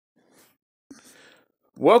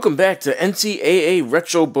Welcome back to NCAA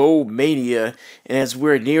Retro Bowl Mania, and as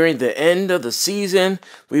we're nearing the end of the season,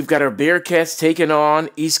 we've got our Bearcats taking on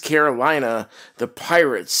East Carolina, the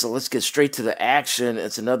Pirates. So let's get straight to the action.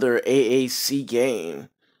 It's another AAC game,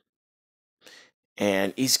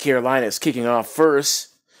 and East Carolina is kicking off first,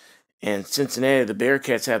 and Cincinnati, the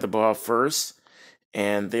Bearcats, have the ball first,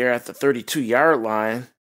 and they're at the 32-yard line,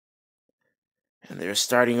 and they're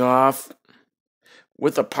starting off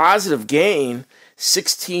with a positive gain,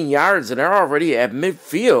 16 yards, and they're already at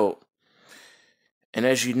midfield. And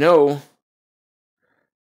as you know,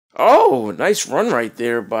 nice run right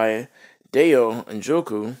there by Deo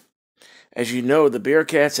Njoku. As you know, the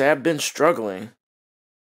Bearcats have been struggling.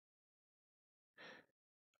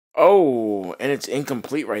 And it's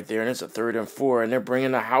incomplete right there, and it's a 3rd and 4, and they're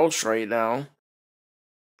bringing the house right now.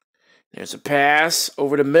 There's a pass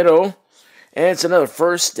over the middle. And it's another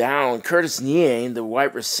first down. Curtis Niang, the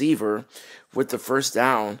wide receiver, with the first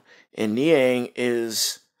down. And Niang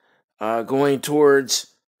is going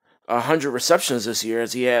towards 100 receptions this year,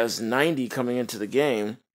 as he has 90 coming into the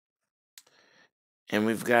game. And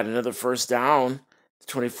we've got another first down,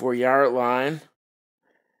 24-yard line.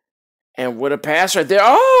 And what a pass right there.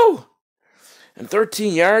 And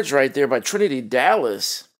 13 yards right there by Trinity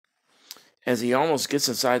Dallas, as he almost gets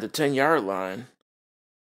inside the 10-yard line.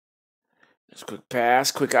 Just quick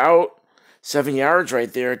pass, quick out. 7 yards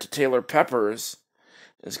right there to Taylor Peppers.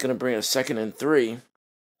 It's going to bring a 2nd and 3.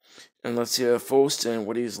 And let's see Folston,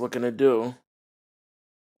 what he's looking to do.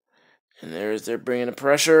 And they're bringing the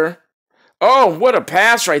pressure. What a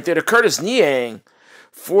pass right there to Curtis Niang.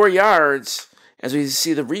 4 yards. As we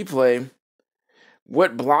see the replay.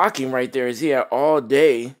 What blocking right there is he had all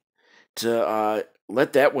day to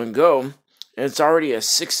let that one go. And it's already a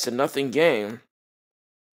 6-0 game.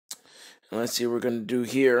 Let's see what we're going to do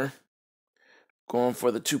here. Going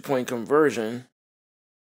for the 2-point conversion.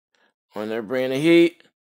 On their bringing the heat.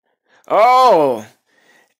 And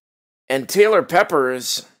Taylor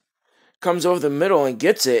Peppers comes over the middle and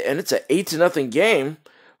gets it. And it's an 8-0 game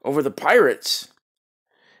over the Pirates.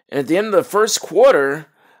 And at the end of the first quarter,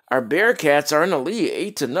 our Bearcats are in the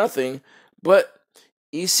lead, 8-0. But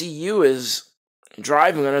ECU is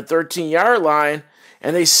driving on a 13-yard line.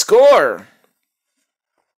 And they score.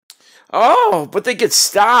 But they get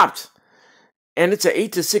stopped. And it's an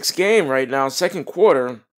 8-6 game right now, second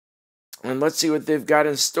quarter. And let's see what they've got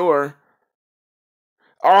in store.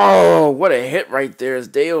 What a hit right there as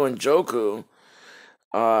Deo Njoku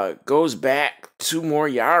goes back 2 more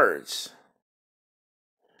yards.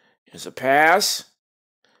 Here's a pass.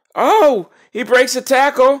 He breaks a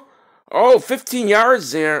tackle. 15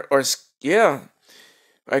 yards there.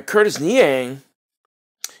 By Curtis Niang.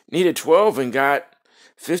 Needed 12 and got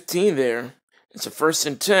 15 there. It's a 1st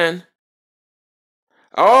and 10.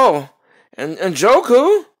 And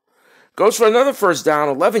Njoku goes for another first down,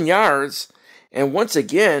 11 yards. And once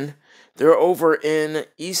again, they're over in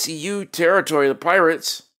ECU territory, the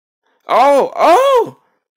Pirates. And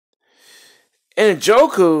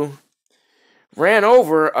Njoku ran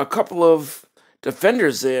over a couple of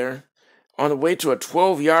defenders there on the way to a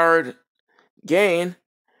 12-yard gain.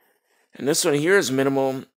 And this one here is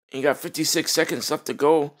minimal. You got 56 seconds left to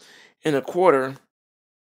go in the quarter.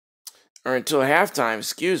 Or until halftime,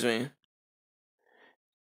 excuse me.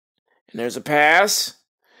 And there's a pass.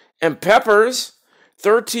 And Peppers,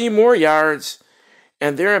 13 more yards.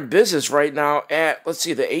 And they're in business right now at, the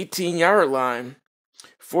 18-yard line.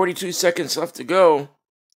 42 seconds left to go.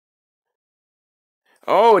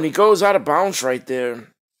 And he goes out of bounds right there.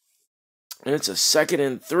 And it's a 2nd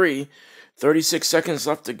and 3. 36 seconds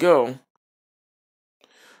left to go.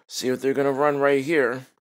 See what they're going to run right here.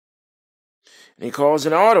 And he calls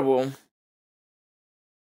an audible.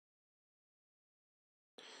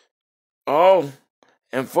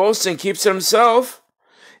 And Folston keeps it himself.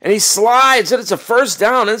 And he slides, and it's a first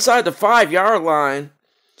down inside the 5-yard line.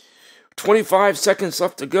 25 seconds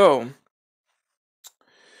left to go.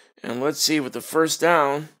 And let's see with the first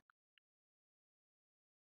down.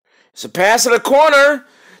 It's a pass in the corner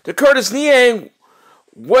to Curtis Niang.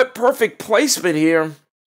 What perfect placement here.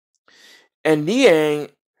 And Niang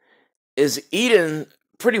is eating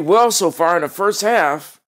pretty well so far in the first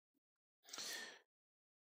half.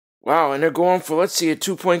 Wow, and they're going for, a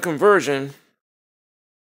 2-point conversion.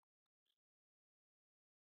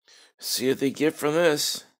 See what they get from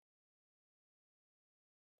this.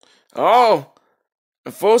 And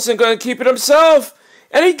Folston going to keep it himself.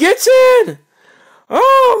 And he gets in.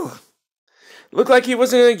 Looked like he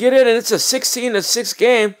wasn't going to get in, and it's a 16-6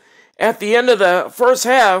 game at the end of the first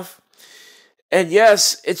half. And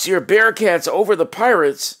yes, it's your Bearcats over the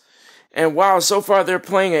Pirates. And wow, so far they're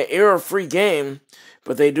playing an error-free game,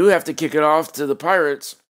 but they do have to kick it off to the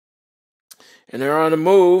Pirates. And they're on the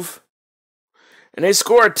move. And they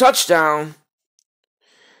score a touchdown.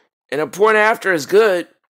 And a point after is good.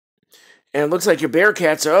 And it looks like your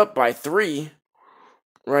Bearcats are up by 3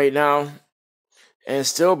 right now. And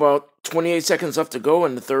still about 28 seconds left to go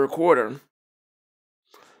in the third quarter.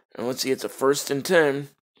 And let's see, it's a 1st and 10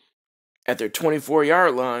 at their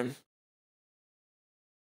 24-yard line.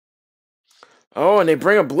 Oh, and they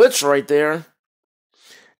bring a blitz right there.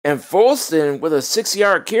 And Folston with a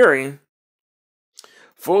 6-yard carry.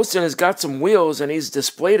 Folston has got some wheels, and he's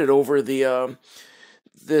displayed it over the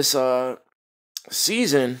this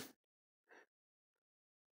season.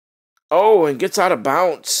 Oh, and gets out of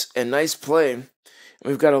bounds. And nice play.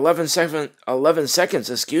 We've got 11 seconds,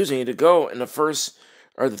 to go in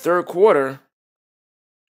the third quarter.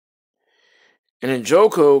 And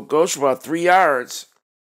Njoku goes for about 3 yards.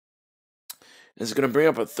 This is going to bring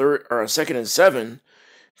up a 2nd and 7.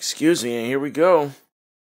 And here we go.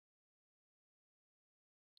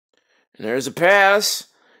 And there's a pass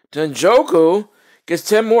to Njoku. Gets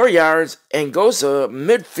 10 more yards and goes to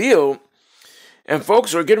midfield. And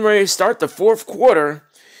folks, we're getting ready to start the fourth quarter.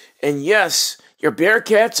 And yes, your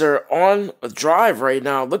Bearcats are on a drive right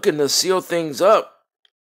now, looking to seal things up.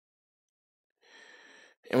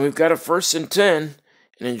 And we've got a 1st and 10.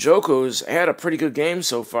 And Njoku's had a pretty good game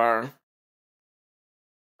so far.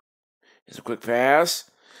 Here's a quick pass.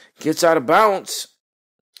 Gets out of bounds.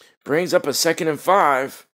 Brings up a 2nd and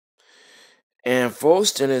 5. And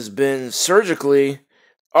Folston has been surgically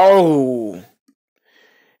tearing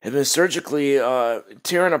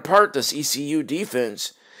apart this ECU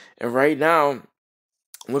defense. And right now,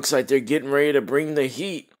 looks like they're getting ready to bring the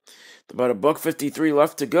heat. About $1:53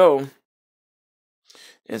 left to go. And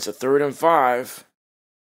it's a 3rd and 5.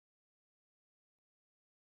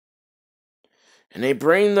 And they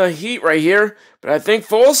bring the heat right here. But I think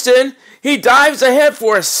Folston, he dives ahead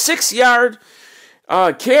for a 6-yard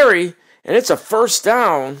carry. And it's a 1st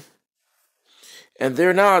down. And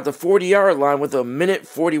they're now at the 40-yard line with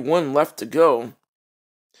 1:41 left to go.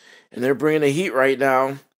 And they're bringing the heat right now.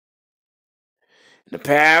 And the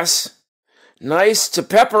pass. Nice to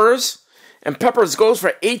Peppers. And Peppers goes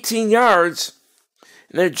for 18 yards.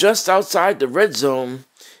 And they're just outside the red zone.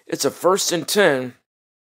 It's a 1st and 10.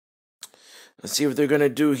 Let's see what they're going to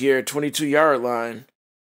do here. 22-yard line.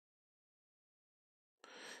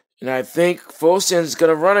 And I think Folston's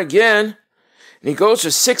going to run again. And he goes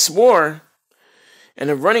for 6 more. And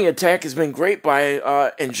the running attack has been great by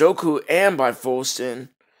Njoku and by Folston.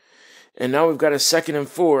 And now we've got a 2nd and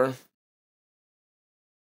 4.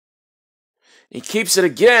 He keeps it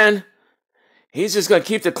again. He's just going to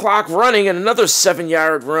keep the clock running, and another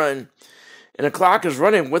 7-yard run. And the clock is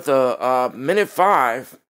running with a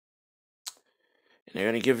 1:05. And they're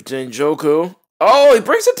going to give it to Njoku. Oh, he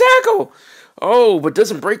breaks a tackle. Oh, but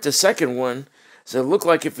doesn't break the second one. So it looked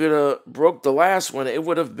like if it broke the last one, it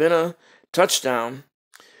would have been a touchdown.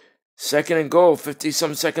 2nd and goal,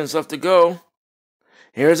 50-some seconds left to go.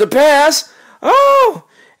 Here's a pass. Oh,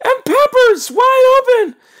 and Peppers wide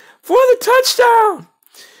open for the touchdown.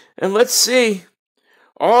 And let's see.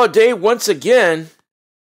 All day once again.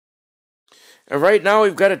 And right now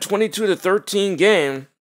we've got a 22-13 game.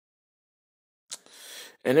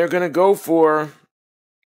 And they're going to go for,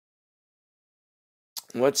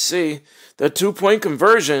 let's see, the 2-point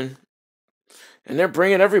conversion. And they're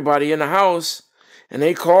bringing everybody in the house. And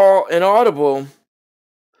they call an audible.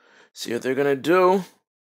 See what they're going to do.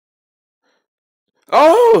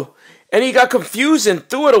 Oh! And he got confused and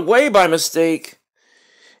threw it away by mistake.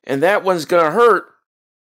 And that one's going to hurt.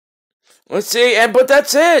 Let's see. But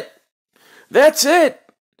that's it. That's it.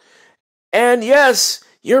 And yes,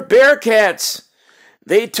 your Bearcats,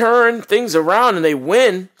 they turn things around and they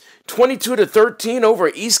win 22-13 over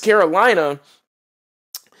East Carolina.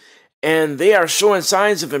 And they are showing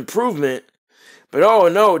signs of improvement. But oh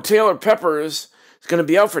no, Taylor Peppers is going to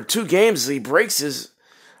be out for 2 games as he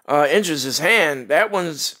injures his hand. That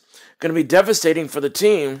one's going to be devastating for the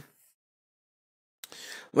team.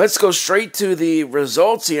 Let's go straight to the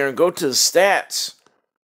results here and go to the stats.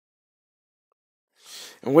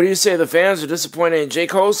 And what do you say? The fans are disappointed in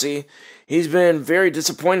Jake Hulsey. He's been very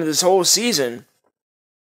disappointed this whole season.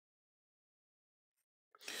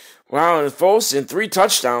 Wow, and Folston, 3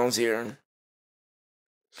 touchdowns here.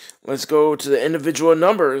 Let's go to the individual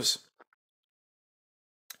numbers.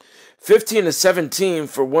 15-17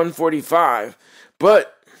 for 145.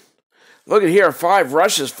 But look at here, 5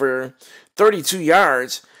 rushes for 32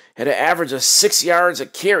 yards. Had an average of 6 yards a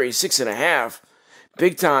carry, 6.5.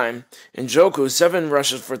 Big time. Njoku, 7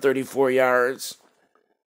 rushes for 34 yards.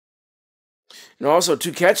 And also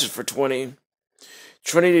 2 catches for 20.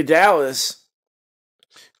 Trinity Dallas,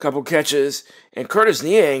 couple catches. And Curtis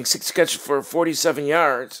Niang, 6 catches for 47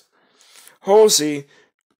 yards. Halsey,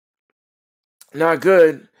 not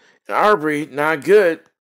good. And Arbery, not good.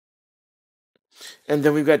 And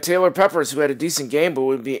then we've got Taylor Peppers, who had a decent game, but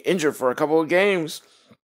would be injured for a couple of games.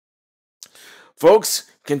 Folks,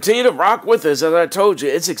 continue to rock with us. As I told you,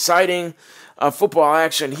 it's exciting football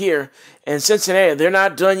action here. And Cincinnati, they're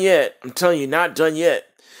not done yet. I'm telling you, not done yet.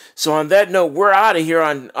 So on that note, we're out of here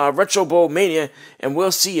on Retro Bowl Mania, and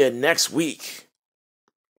we'll see you next week.